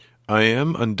I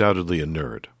am undoubtedly a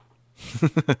nerd.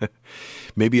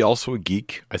 Maybe also a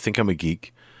geek. I think I'm a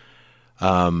geek.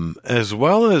 As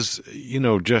well as,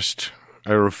 just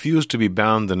I refuse to be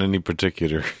bound in any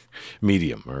particular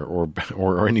medium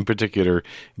or any particular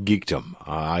geekdom.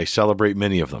 I celebrate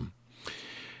many of them.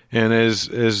 And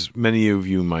as many of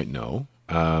you might know,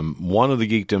 one of the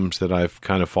geekdoms that I've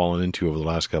kind of fallen into over the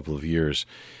last couple of years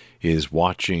is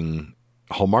watching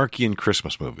Hallmarkian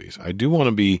Christmas movies. I do want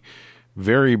to be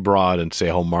very broad and say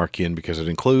Hallmarkian because it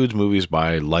includes movies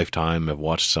by Lifetime. I've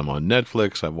watched some on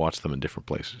Netflix. I've watched them in different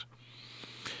places.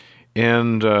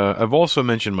 And I've also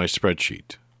mentioned my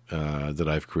spreadsheet that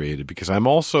I've created because I'm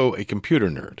also a computer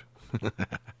nerd.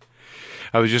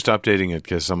 I was just updating it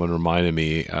because someone reminded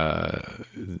me, of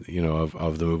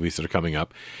the movies that are coming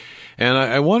up. And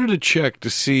I wanted to check to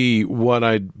see what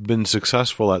I'd been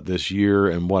successful at this year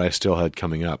and what I still had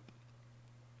coming up.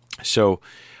 So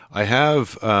I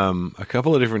have a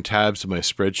couple of different tabs in my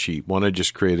spreadsheet. One I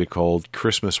just created called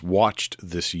Christmas Watched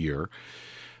this year.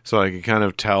 So I can kind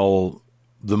of tell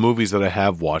the movies that I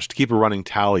have watched, keep a running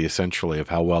tally essentially of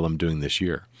how well I'm doing this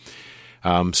year.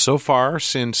 So far,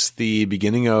 since the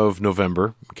beginning of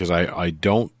November, because I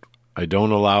don't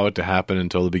allow it to happen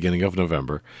until the beginning of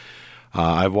November,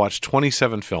 I've watched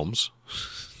 27 films,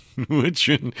 which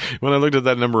when I looked at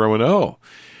that number, I went, oh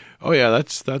yeah,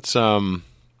 that's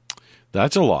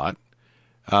a lot.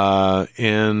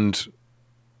 And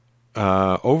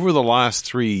over the last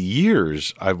 3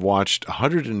 years, I've watched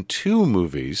 102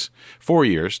 movies, 4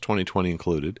 years, 2020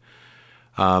 included,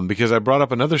 because I brought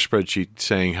up another spreadsheet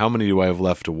saying how many do I have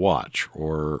left to watch,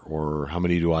 or how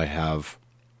many do I have.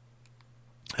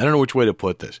 I don't know which way to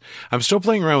put this. I'm still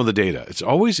playing around with the data. It's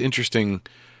always interesting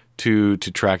to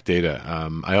track data.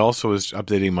 I also was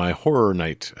updating my horror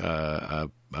night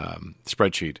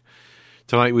spreadsheet.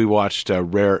 Tonight we watched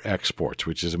Rare Exports,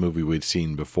 which is a movie we'd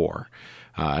seen before.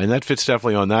 And that fits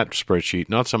definitely on that spreadsheet,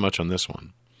 not so much on this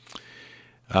one.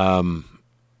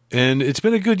 And it's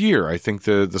been a good year. I think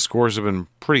the scores have been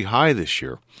pretty high this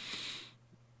year.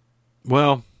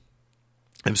 Well,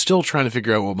 I'm still trying to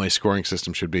figure out what my scoring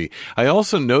system should be. I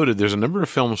also noted there's a number of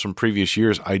films from previous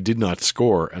years I did not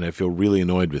score, and I feel really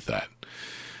annoyed with that.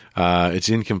 It's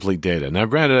incomplete data. Now,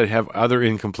 granted, I have other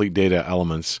incomplete data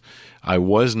elements. I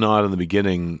was not in the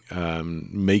beginning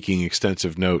making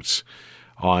extensive notes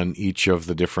on each of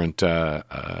the different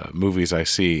movies I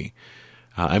see.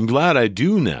 I'm glad I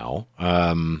do now,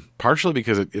 partially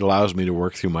because it allows me to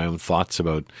work through my own thoughts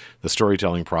about the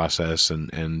storytelling process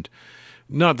and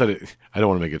not that I don't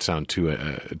want to make it sound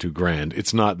too grand.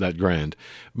 It's not that grand.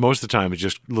 Most of the time, it's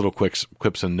just little quips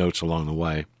and notes along the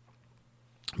way.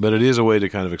 But it is a way to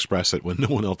kind of express it when no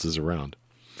one else is around.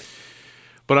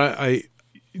 But I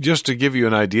just to give you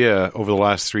an idea, over the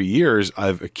last 3 years,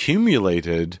 I've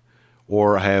accumulated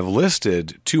or I have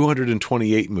listed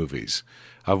 228 movies,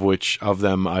 of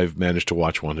them I've managed to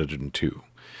watch 102.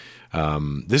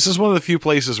 This is one of the few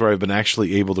places where I've been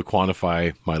actually able to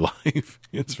quantify my life.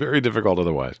 It's very difficult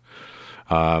otherwise.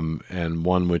 And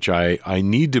one which I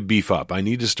need to beef up. I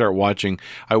need to start watching.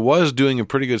 I was doing a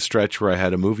pretty good stretch where I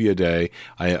had a movie a day.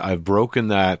 I've broken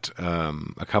that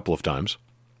a couple of times.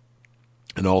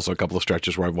 And also a couple of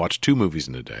stretches where I've watched 2 movies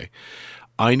in a day.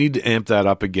 I need to amp that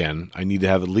up again. I need to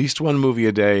have at least 1 movie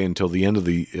a day until the end of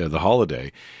the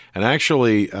holiday. And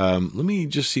actually, let me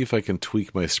just see if I can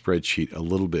tweak my spreadsheet a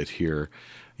little bit here.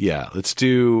 Yeah, let's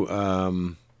do.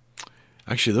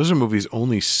 Actually, those are movies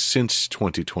only since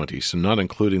 2020, so not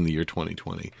including the year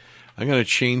 2020. I'm going to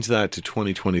change that to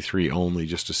 2023 only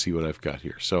just to see what I've got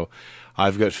here. So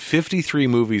I've got 53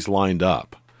 movies lined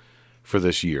up for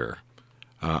this year,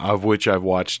 of which I've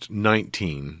watched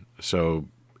 19. So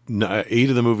 8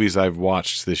 of the movies I've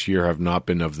watched this year have not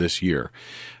been of this year.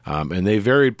 And they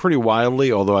varied pretty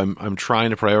wildly, although I'm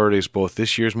trying to prioritize both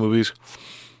this year's movies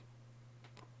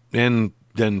and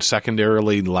then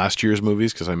secondarily last year's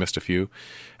movies because I missed a few.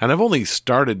 And I've only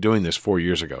started doing this 4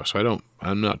 years ago, so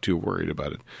I'm not too worried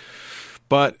about it.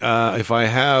 But if I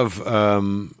have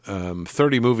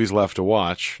 30 movies left to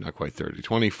watch, not quite 30,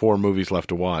 24 movies left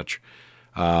to watch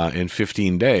in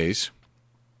 15 days,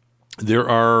 there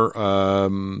are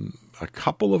a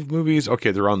couple of movies.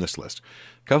 Okay, they're on this list.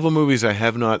 A couple of movies I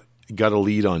have not got a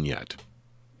lead on yet.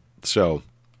 So,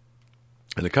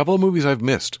 and a couple of movies I've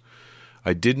missed.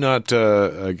 I did not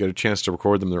get a chance to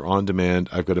record them. They're on demand.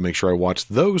 I've got to make sure I watch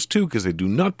those too because they do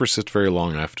not persist very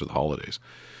long after the holidays.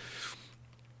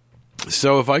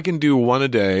 So if I can do 1 a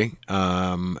day,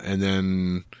 and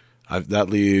then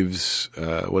that leaves,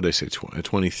 what did I say,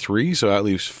 23? So that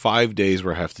leaves 5 days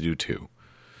where I have to do 2.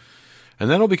 And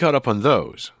then I'll be caught up on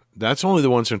those. that's only the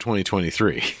ones from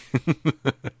 2023.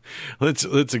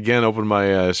 Let's again open my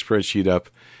spreadsheet up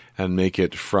and make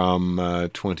it from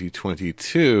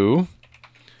 2022,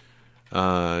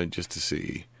 just to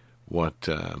see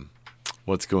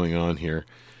what's going on here.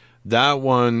 That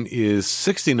one is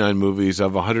 69 movies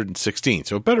of 116,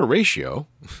 so a better ratio,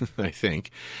 I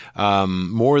think,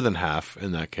 more than half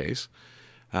in that case.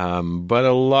 But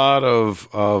a lot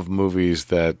of movies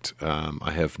that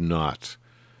I have not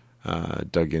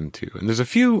dug into. And there's a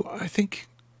few, I think,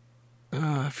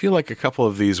 I feel like a couple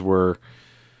of these were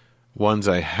ones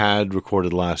I had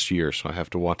recorded last year, so I have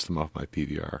to watch them off my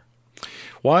PVR.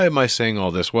 Why am I saying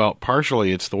all this? Well,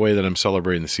 partially it's the way that I'm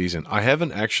celebrating the season. I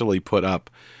haven't actually put up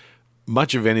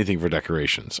much of anything for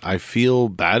decorations. I feel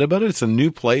bad about it. It's a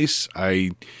new place.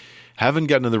 I haven't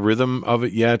gotten in the rhythm of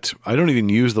it yet. I don't even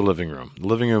use the living room. The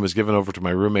living room is given over to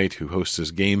my roommate who hosts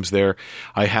his games there.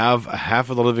 I have half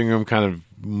of the living room kind of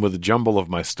with a jumble of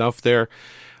my stuff there.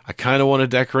 I kind of want to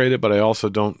decorate it, but I also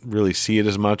don't really see it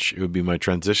as much. It would be my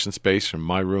transition space from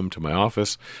my room to my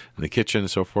office and the kitchen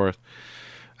and so forth.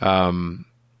 But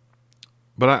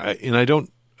I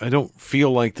don't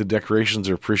feel like the decorations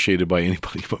are appreciated by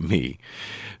anybody but me.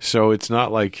 So it's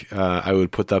not like I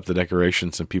would put up the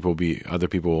decorations and the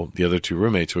other two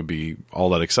roommates would be all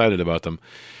that excited about them.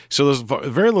 So there's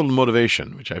very little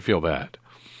motivation, which I feel bad.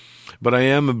 But I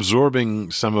am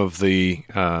absorbing some of the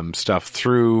stuff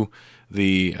through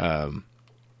the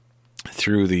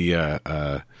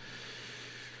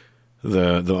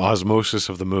osmosis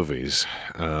of the movies.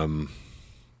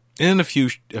 And a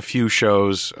few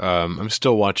shows. I'm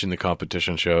still watching the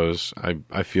competition shows.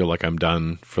 I feel like I'm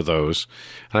done for those,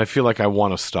 and I feel like I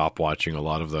want to stop watching a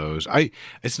lot of those.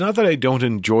 It's not that I don't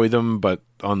enjoy them, but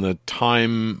on the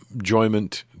time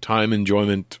enjoyment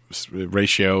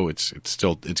ratio, it's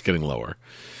getting lower.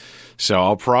 So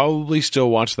I'll probably still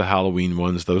watch the Halloween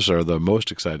ones. Those are the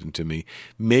most exciting to me.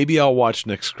 Maybe I'll watch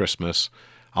Next Christmas.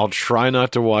 I'll try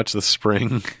not to watch the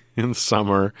spring and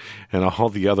summer and all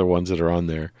the other ones that are on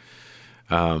there.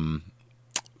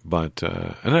 But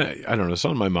I don't know, it's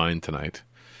on my mind tonight.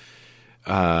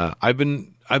 I've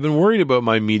been worried about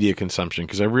my media consumption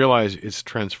because I realize it's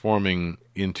transforming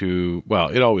into, well,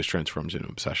 it always transforms into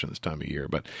obsession this time of year,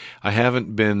 but I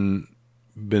haven't been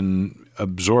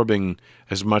absorbing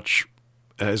as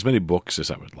many books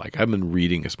as I would like. I haven't been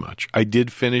reading as much. I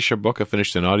did finish a book. I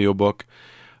finished an audiobook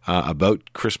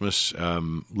about Christmas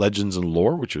legends and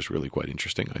lore, which was really quite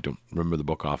interesting. I don't remember the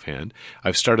book offhand.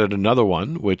 I've started another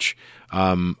one, which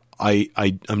I'm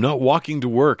not walking to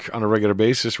work on a regular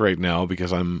basis right now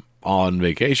because I'm on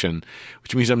vacation,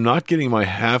 which means I'm not getting my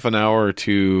half an hour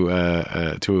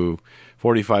to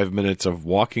 45 minutes of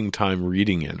walking time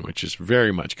reading in, which is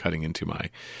very much cutting into my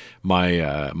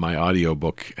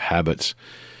audiobook habits.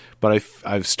 But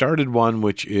I've started one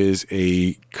which is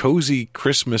a cozy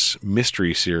Christmas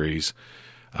mystery series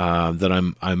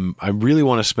that I really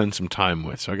want to spend some time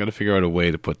with. So I got to figure out a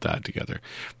way to put that together.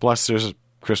 Plus, there's a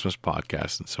Christmas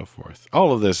podcast and so forth.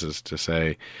 All of this is to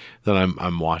say that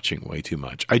I'm watching way too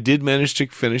much. I did manage to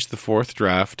finish the fourth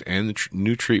draft and the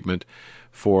new treatment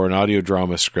for an audio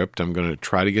drama script. I'm going to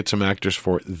try to get some actors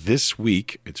for it this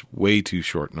week. It's way too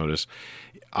short notice.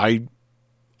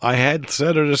 I had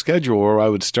set out a schedule where I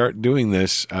would start doing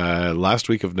this last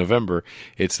week of November.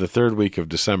 It's the third week of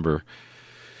December.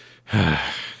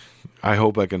 I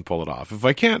hope I can pull it off. If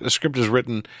I can't, the script is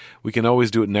written. We can always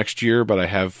do it next year, but I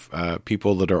have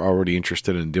people that are already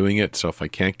interested in doing it. So if I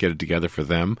can't get it together for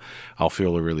them, I'll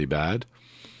feel really bad.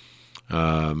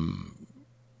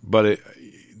 But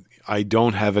I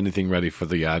don't have anything ready for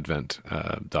the Advent,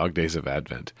 Dog Days of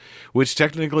Advent, which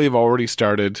technically have already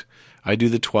started. I do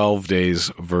the 12 days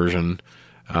version.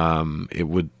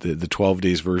 The 12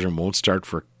 days version won't start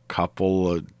for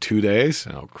a 2 days.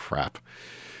 Oh crap.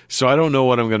 So I don't know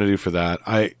what I'm going to do for that.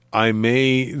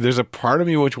 There's a part of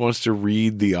me which wants to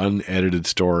read the unedited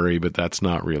story, but that's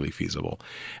not really feasible.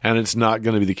 And it's not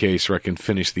going to be the case where I can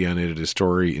finish the unedited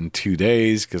story in 2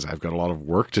 days because I've got a lot of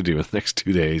work to do in the next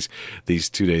 2 days, these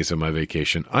 2 days of my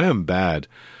vacation. I am bad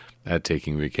at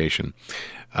taking vacation.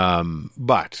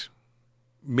 But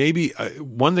maybe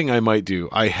one thing I might do,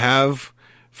 I have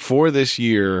for this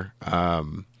year,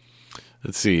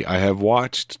 let's see, I have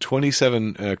watched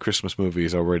 27 Christmas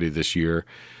movies already this year.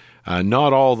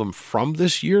 Not all of them from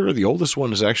this year. The oldest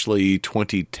one is actually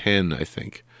 2010, I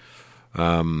think,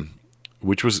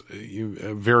 which was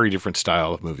a very different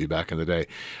style of movie back in the day.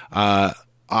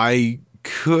 I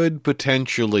could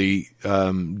potentially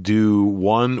do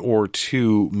 1 or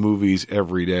 2 movies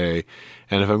every day.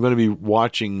 And if I'm going to be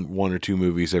watching 1 or 2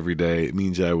 movies every day, it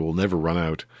means I will never run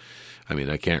out. I mean,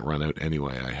 I can't run out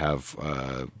anyway. I have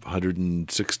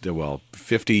 160,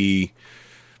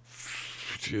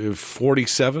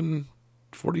 47,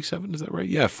 is that right?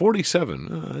 Yeah,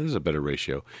 47. This is a better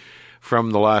ratio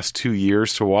from the last 2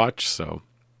 years to watch, so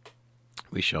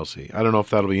we shall see. I don't know if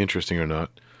that'll be interesting or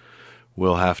not.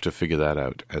 We'll have to figure that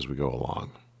out as we go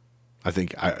along. I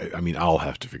think, I mean, I'll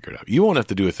have to figure it out. You won't have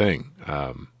to do a thing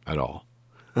at all.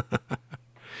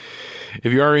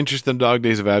 If you are interested in Dog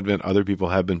Days of Advent, other people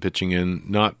have been pitching in.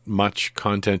 Not much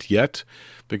content yet,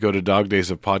 but go to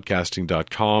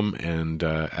dogdaysofpodcasting.com, and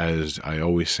as I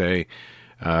always say,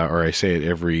 or I say it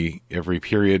every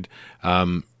period,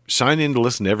 sign in to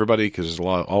listen to everybody, because there's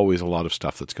always a lot of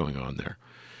stuff that's going on there.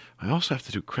 I also have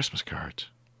to do Christmas cards.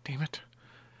 Damn it.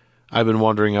 I've been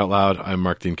wandering out loud. I'm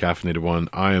Mark the Encaffeinated One.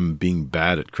 I am being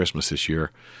bad at Christmas this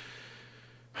year.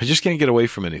 I just can't get away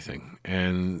from anything,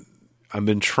 and I've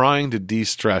been trying to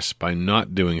de-stress by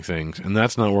not doing things, and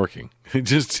that's not working.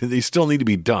 They still need to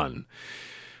be done,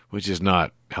 which is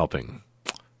not helping.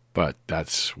 But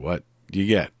that's what you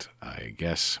get, I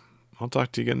guess. I'll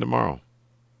talk to you again tomorrow.